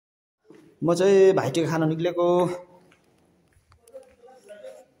म चाहिँ भाइटिका खान निक्लेको।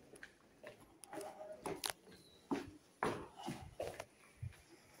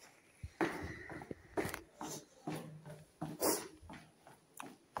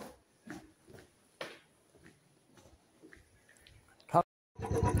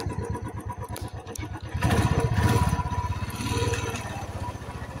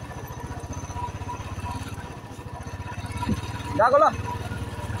 गएको ल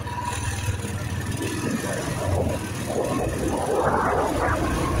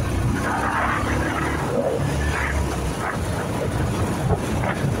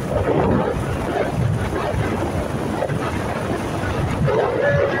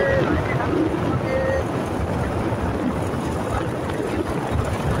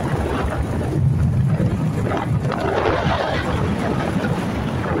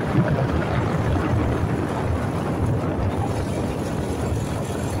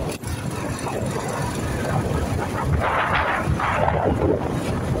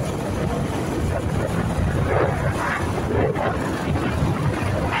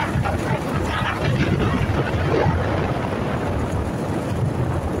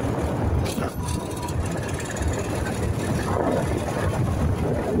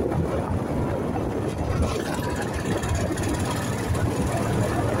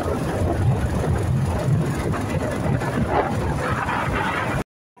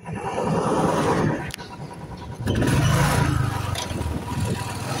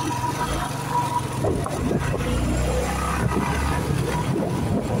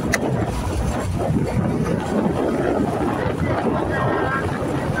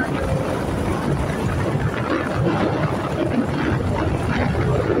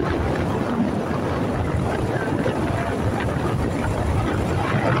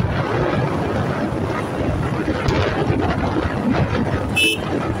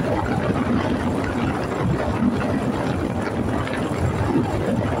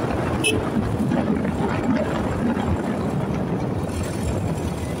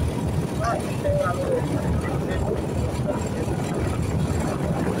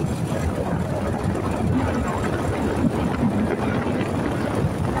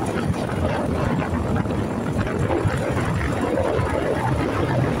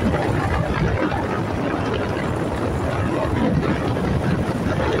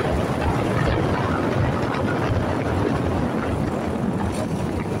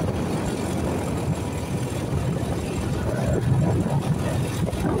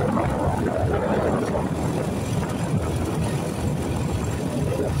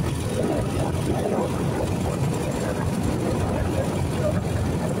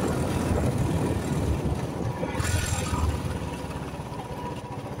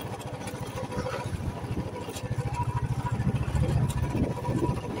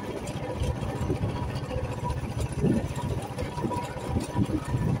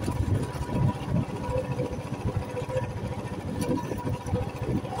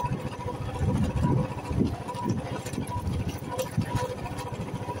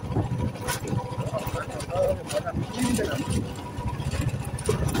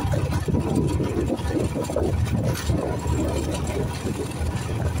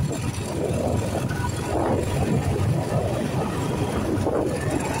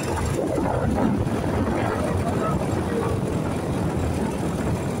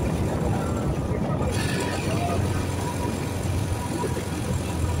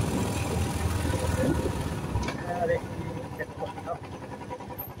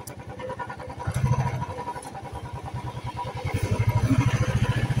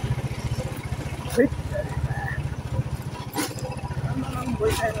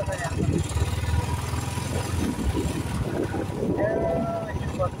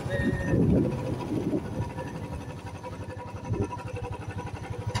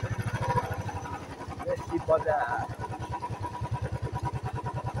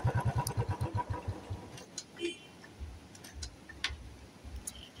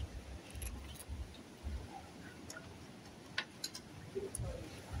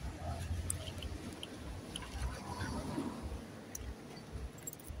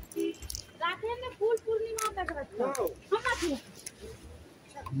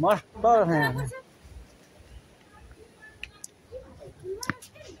मस्त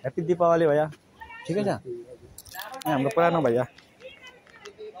हैप्पी दीपावली भैया। ठीक है हाम्रो पुरानो भैया।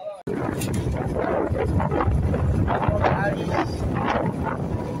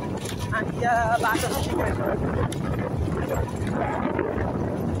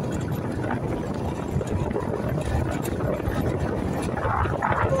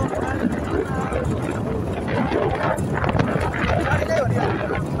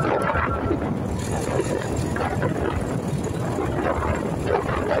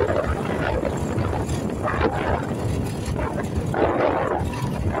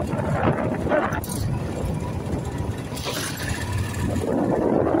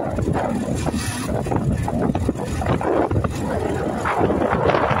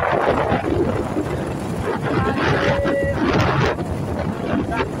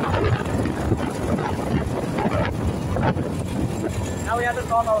 यहाँ त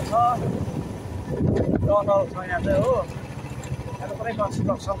टनल छ यहाँ चाहिँ हो यहाँ त पुरै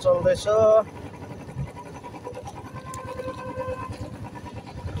कन्स्ट्रक्सन चल्दैछ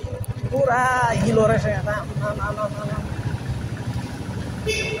पुरा हिलो रहेछ यहाँ त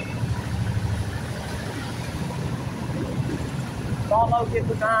टनल के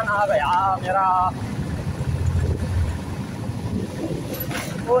दुकान आ गया मेरा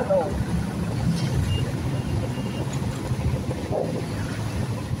ओ नो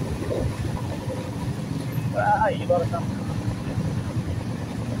पुरा हिलो रहेछ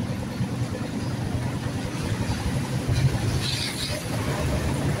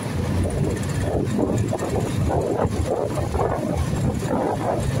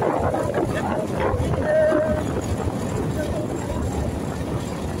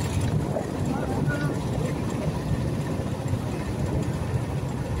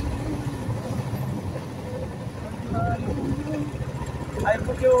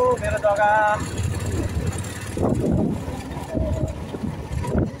आइपुग्यो मेरो जग्गा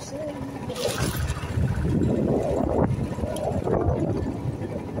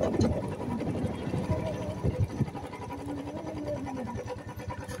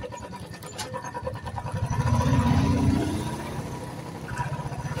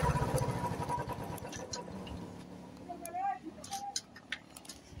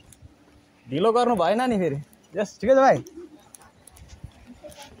ढिलो गर्नु भएन नि फेरि यस ठिकै छ भाइ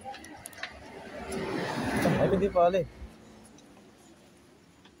दीपावली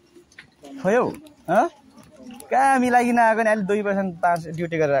खोयौ कहाँ मिलाइकन आएको नि अहिले 2%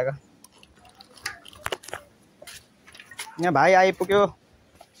 ड्युटी गरेर आएको यहाँ भाइ आइपुग्यो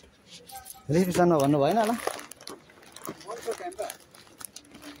रिसेप्सनमा भन्नु भएन होला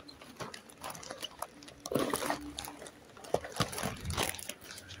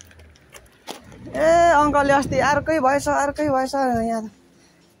ए अङ्कलले अस्ति अर्कै भएछ यहाँ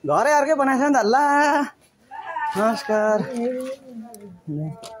घरै अर्कै बनाएछ नि त ल नमस्कार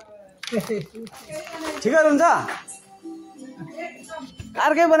ठिकै हुनुहुन्छ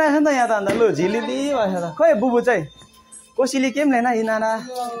अर्कै बनाएछ नि त यहाँ त अन्त लु झिलिली भएछ त खोइ बुबु चाहिँ कोसीले के पनि लिएन यी नाना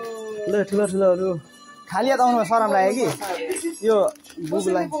ल ठुलोहरू खाली त आउनु सरम लाग्यो कि यो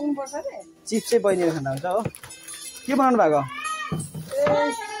बुबुलाई चिप्स चाहिँ बहिनीले खाँदा हुन्छ हो के बनाउनु भएको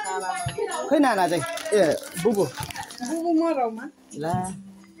खै नाना चाहिँ ए बुबु ल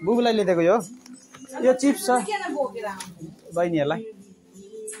बुबुलाई लिइदिएको यो चिप्स छ बहिनीहरूलाई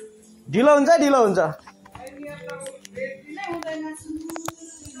ढिलो हुन्छ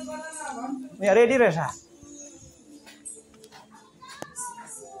यहाँ रेडी रहेछ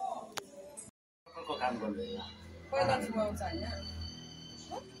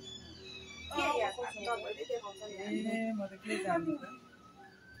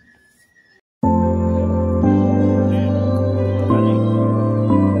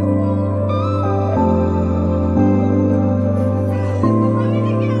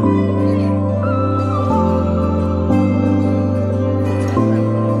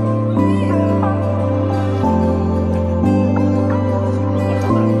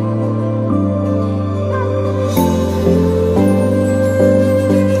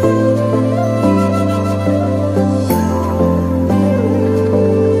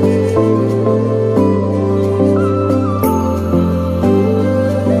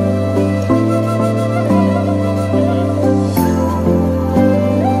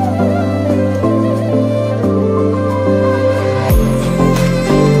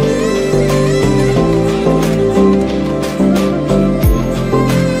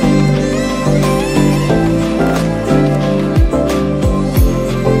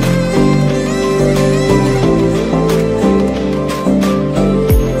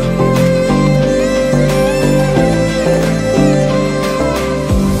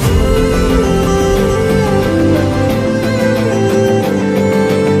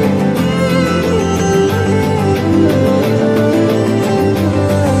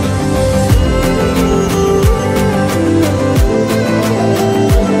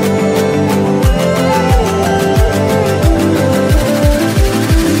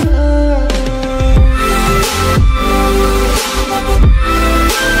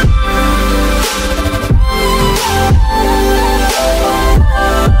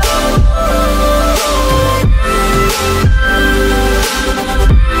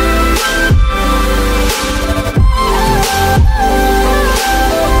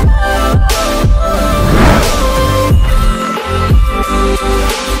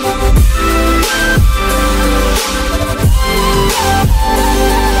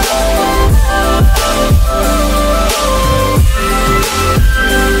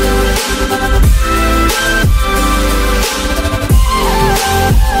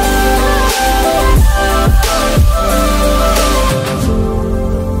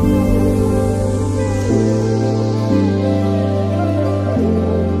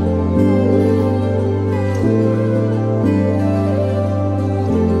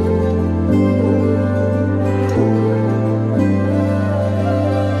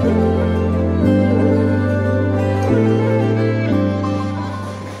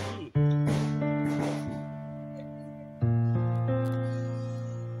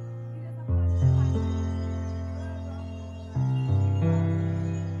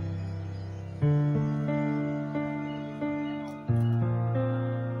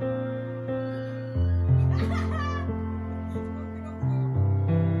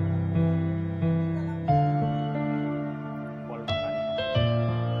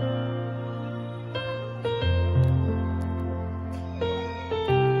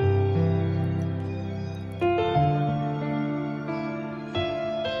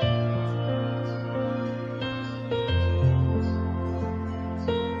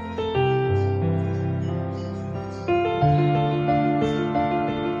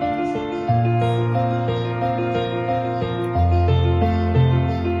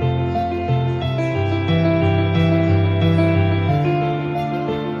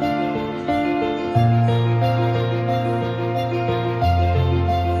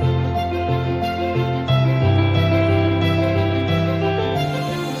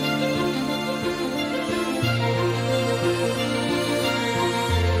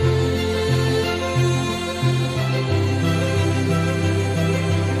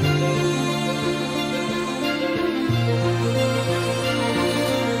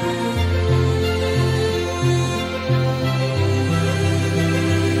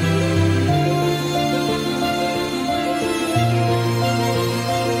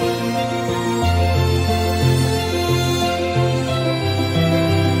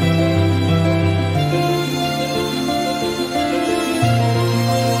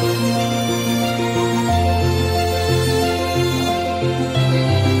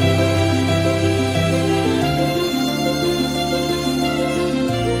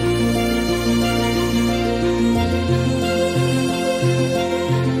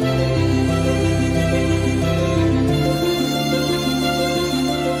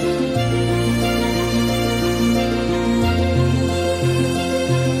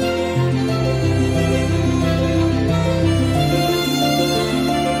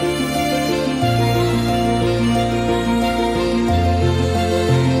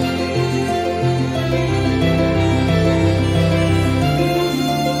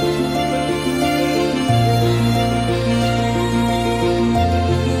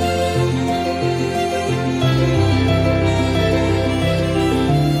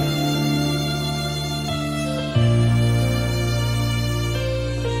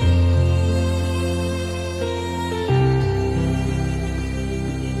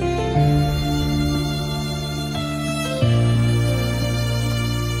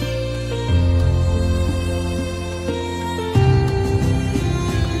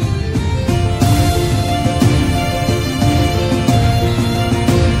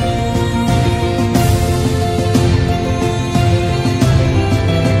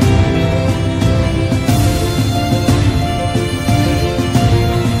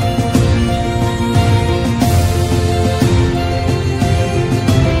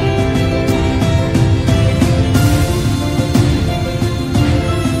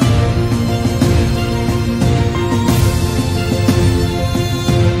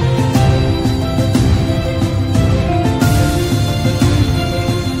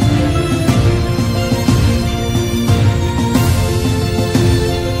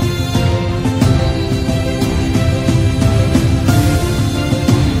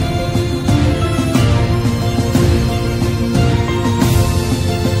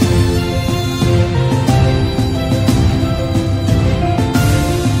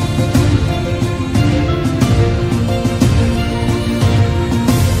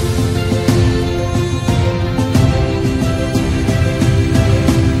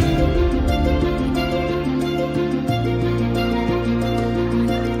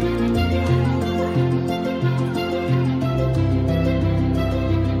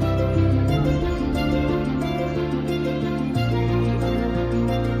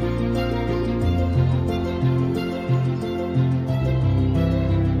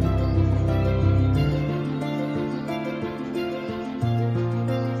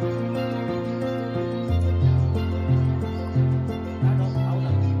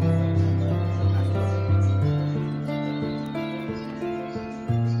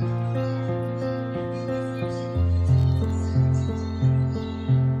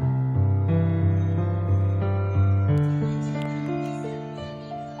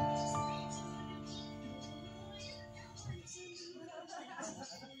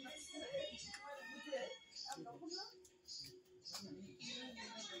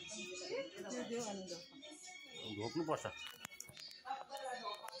घोप्नु पर्छ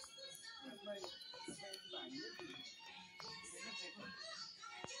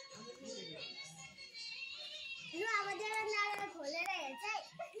लु अब देला नाला खोलेर हेर्छ है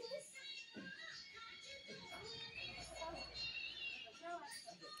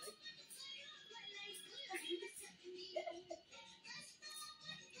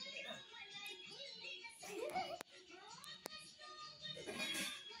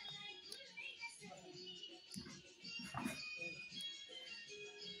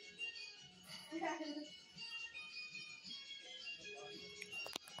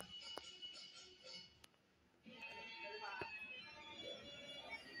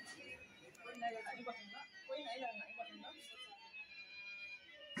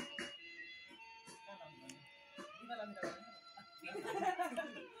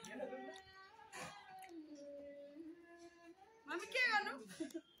मम्मी के गर्नु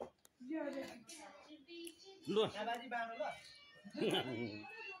ल बाजी बाँड्नु ल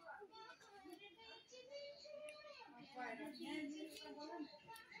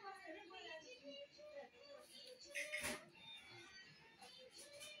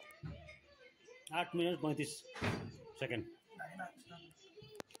 8 मिनट 35 सेकेन्ड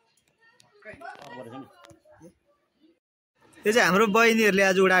यो चाहिँ हाम्रो बहिनीहरूले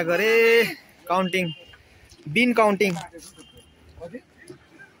आज उडाएको अरे काउन्टिङ बिन काउन्टिङ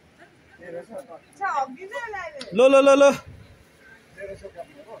लो लो लो लो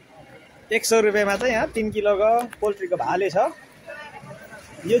 100 रुपियाँमा चाहिँ यहाँ 3 किलोको पोल्ट्रीको भाले छ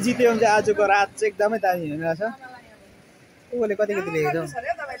यो जित्यो भने चाहिँ आजको रात चाहिँ एकदमै दामी हुने रहेछ उसले कति कति लेखेको छ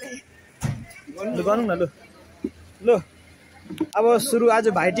लु गरौँ न लु लु अब सुरु आज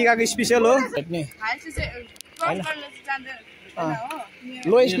भाइ टिकाको स्पेसल हो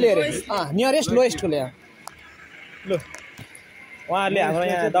लोएस्ट लिएर नियरेस्ट लोएस्ट खोले लु उहाँहरूले हाम्रो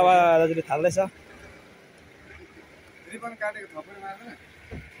यहाँ दवा दाजुले थाल्दैछ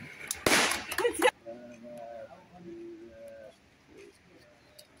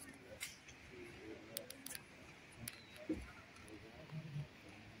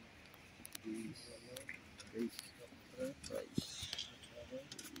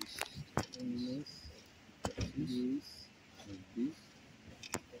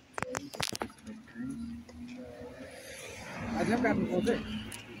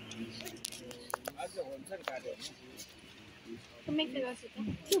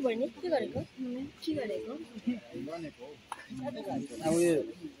के गर्ने के गरेको के गरेको अब यो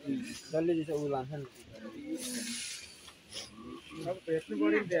जसले चाहिँ उ लान्छ नि अब भेट्नु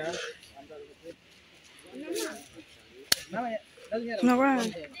पर्यो त्यहाँ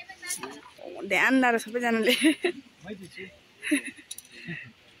ध्यान लाएर सबैजनाले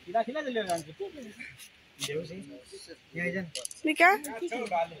निका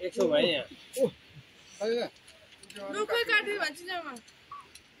 100 भयो यहाँ रुखै काट्यो भन्छ जमा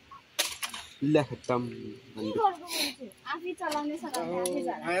ल्या खत्तम आफै चलाउने सकाउने आफै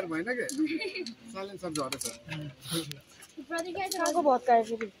जाने आएर भएन के सालेन सब झरेछ प्रति के छ बहुत काए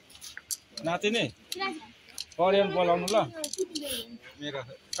फेरि नाति नै परियन बोलाउनु ल मेरो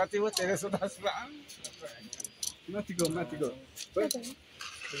कति हो 1310 माथिको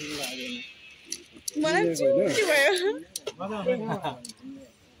मलाई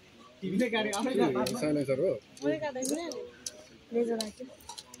चिन्ती भयो साइलेन्सर हो मैले काट्दैन लेजर आके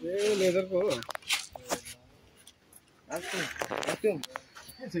ए लेजरको हो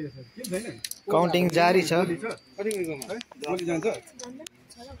काउन्टिङ जारी छ गोली जान्छ के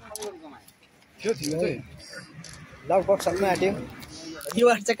थियो चाहिँ लगभग सक्नु आँट्यो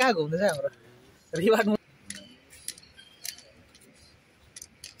रिवार्ड चाहिँ कहाँ घुम्दैछ हाम्रो रिवार्ड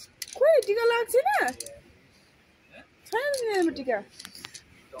खोइ टिका लाग्छ न छैन नि टिका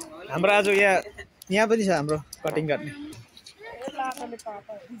हाम्रो आज यहाँ पनि छ हाम्रो कटिङ गर्ने पापाले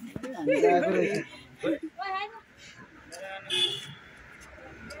पापा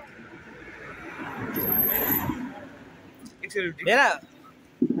हेर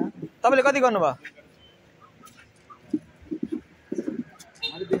तपाईँले कति गर्नुभयो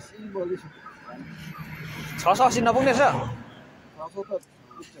 680 नपुग्ने रहेछ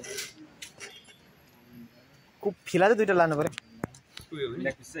फिला चाहिँ 2टा लानु पर्यो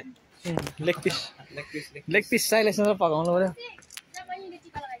लेग पिस साइलेसन पकाउनु पर्यो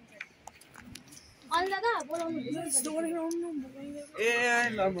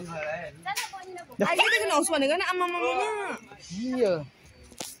आइदेखि नहोस् भनेको नि आमा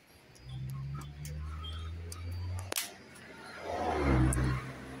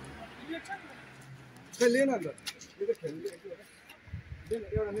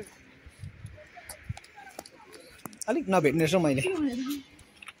अलिक नभेट्ने रहेछ मैले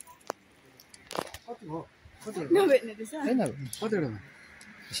नभेट्ने रहेछ हैन कतिवटा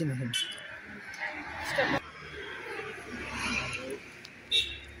एकछिन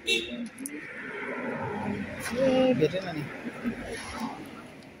भेटेन नि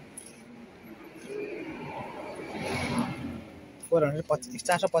 425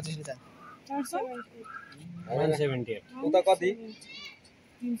 425 ले जान्छ 178 उता कति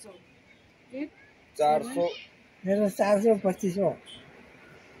 300 400 मेरो 425 हो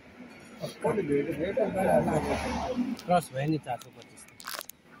कति भेट्यो क्रस भयो नि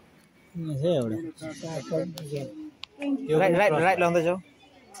 425 है एउटा राइट राइट राइट लाउँदै जाऊ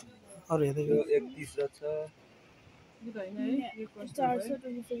अरु हेर्दै जाऊ 31 र छ यो हैन है यो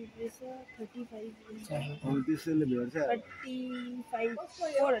 425 रहेछ 35 त्यसले भेट्छ 35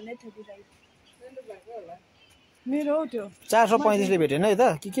 435 मेरो हो त्यो 435 ले भेटेन है त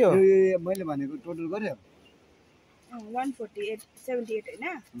के हो यो मैले भनेको टोटल गर्यो 148 78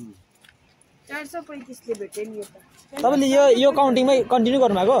 हैन 435 ले भेटे नि यो त तपाईले यो काउन्टिङमै कन्टिन्यु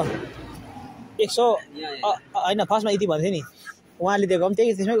गर्नु भएको 100 हैन फर्स्टमा यति भन्थे नि उहाँले दिएको पनि त्यही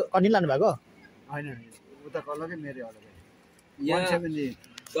त्यसमै कन्टिन्यु लानु भएको हैन उता अलगै मेरो अलगै यहाँ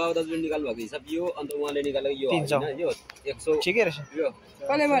दाजुले निकाल्नु भएको हिसाब यो अन्त उहाँले निकालेको यो हैन यो 100 ठिकै रहेछ यो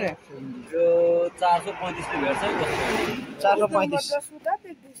कसले मर्यो यो 435 ले भेट्छ 435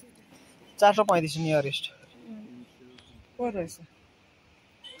 435 नियरेस्ट को रहेछ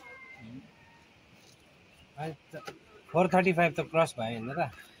 435 त क्रस भयो हैन त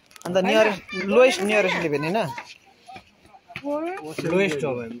अन्त नियरेस्ट लोएस्ट नियरेस्टले भेट्ने हैन लोएस्ट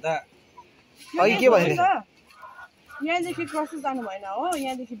हो भने त अघि के भने यहाँदेखि क्रस जानु भएन हो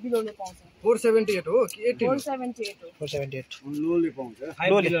यहाँदेखि बिलोले पाउँछ 478 हो कि 18 478 हो 478 लोले पाउँछ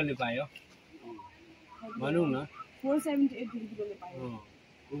 5 किलोले पायो भनौँ न 478 देखि बिलोले पायो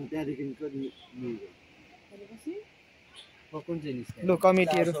त्यहाँदेखि कति भनेपछि कुन चाहिँ निस्क्यो लो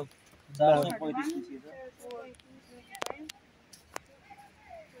कमिटीहरु 435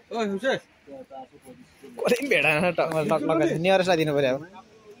 ओइ हुसेस कोही भेडा टक नियरेस्टलाई दिनु पर्यो अब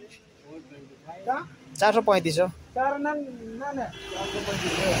 435 हो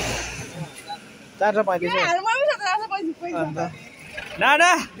 435 नाना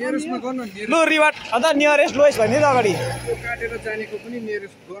नियरेस्टमा गर्नु लो रिवार्ड अन्त नियरेस्ट लोएस्ट भन्ने त अगाडि त्यो काटेर जानेको पनि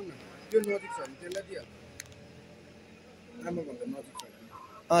नियरेस्ट गर्नु त्यो नजिक छ भने त्यसलाई दियो राम्रो भन्दा नजिक छ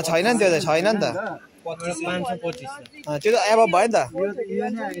छैन नि त्यो त छैन नि त 525 त्यो त एबभ भयो नि त यो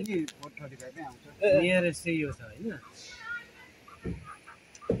नै आयो नि 435 नै आउँछ नियरेस्ट चाहिँ यो छ हैन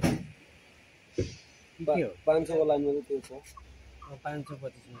 500 को लाइनमा चाहिँ त्यो छ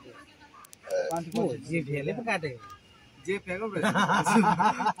 525 जे भेले पो काटेको जे फ्याँको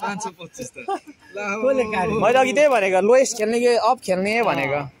 525 त कोले काट्यो मैले अघि त्यही भनेको लोएस्ट खेल्ने कि अप खेल्ने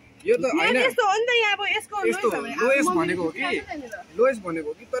भनेको यो त हैन यस्तो हो नि त यहाँ अब यसको यस्तो लोएस्ट भनेको हो कि लोएस्ट भनेको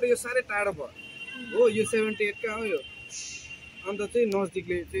हो कि तर यो सारै टाढो भयो हो यो 78 का हो यो अन्त चाहिँ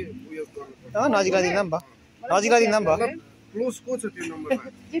नजिकले चाहिँ उयो गर्नु नजिकलाई दिँदा पनि भयो नजिकलाई दिँदा पनि भयो क्लोज को छ त्यो नम्बरमा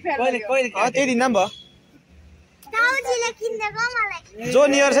कहिले त्यही दिँदा पनि भयो जो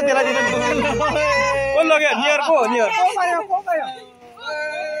नियर छ त्यसलाई दिँदा नि को लग्यो नियर को हो नियर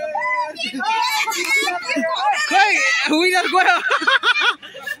खै विनर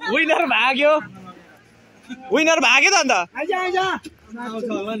गयो विनर भाग्यो त अन्त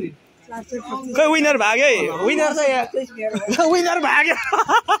खै विनर भाग्यो है विनर चाहिँ विनर भाग्यो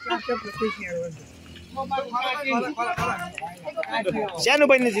सानो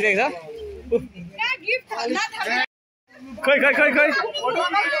बहिनी जितेको छ खै खै खै खै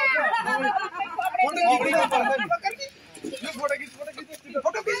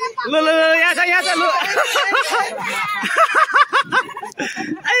ल ल यहाँ छ लु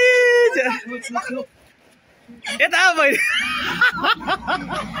यता बहिनी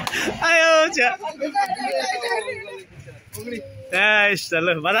आयो ल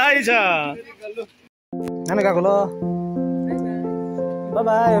बधाई छ खाना गएको ल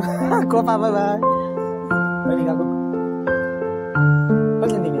बाई कोपा बाई बहिनी गएको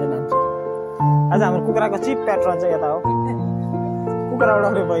कहिले तिमी नाम आज हाम्रो कुखुराको चिप प्याट्रन चाहिँ यता हो कुखुरा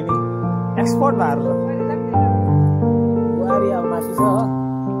उडाउने बहिनी एक्सपोर्ट भएर बुहारी अब माथि छ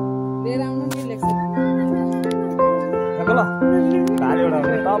लिएर आउनु नि लेख्छ ल भारी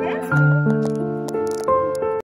उडाउने टप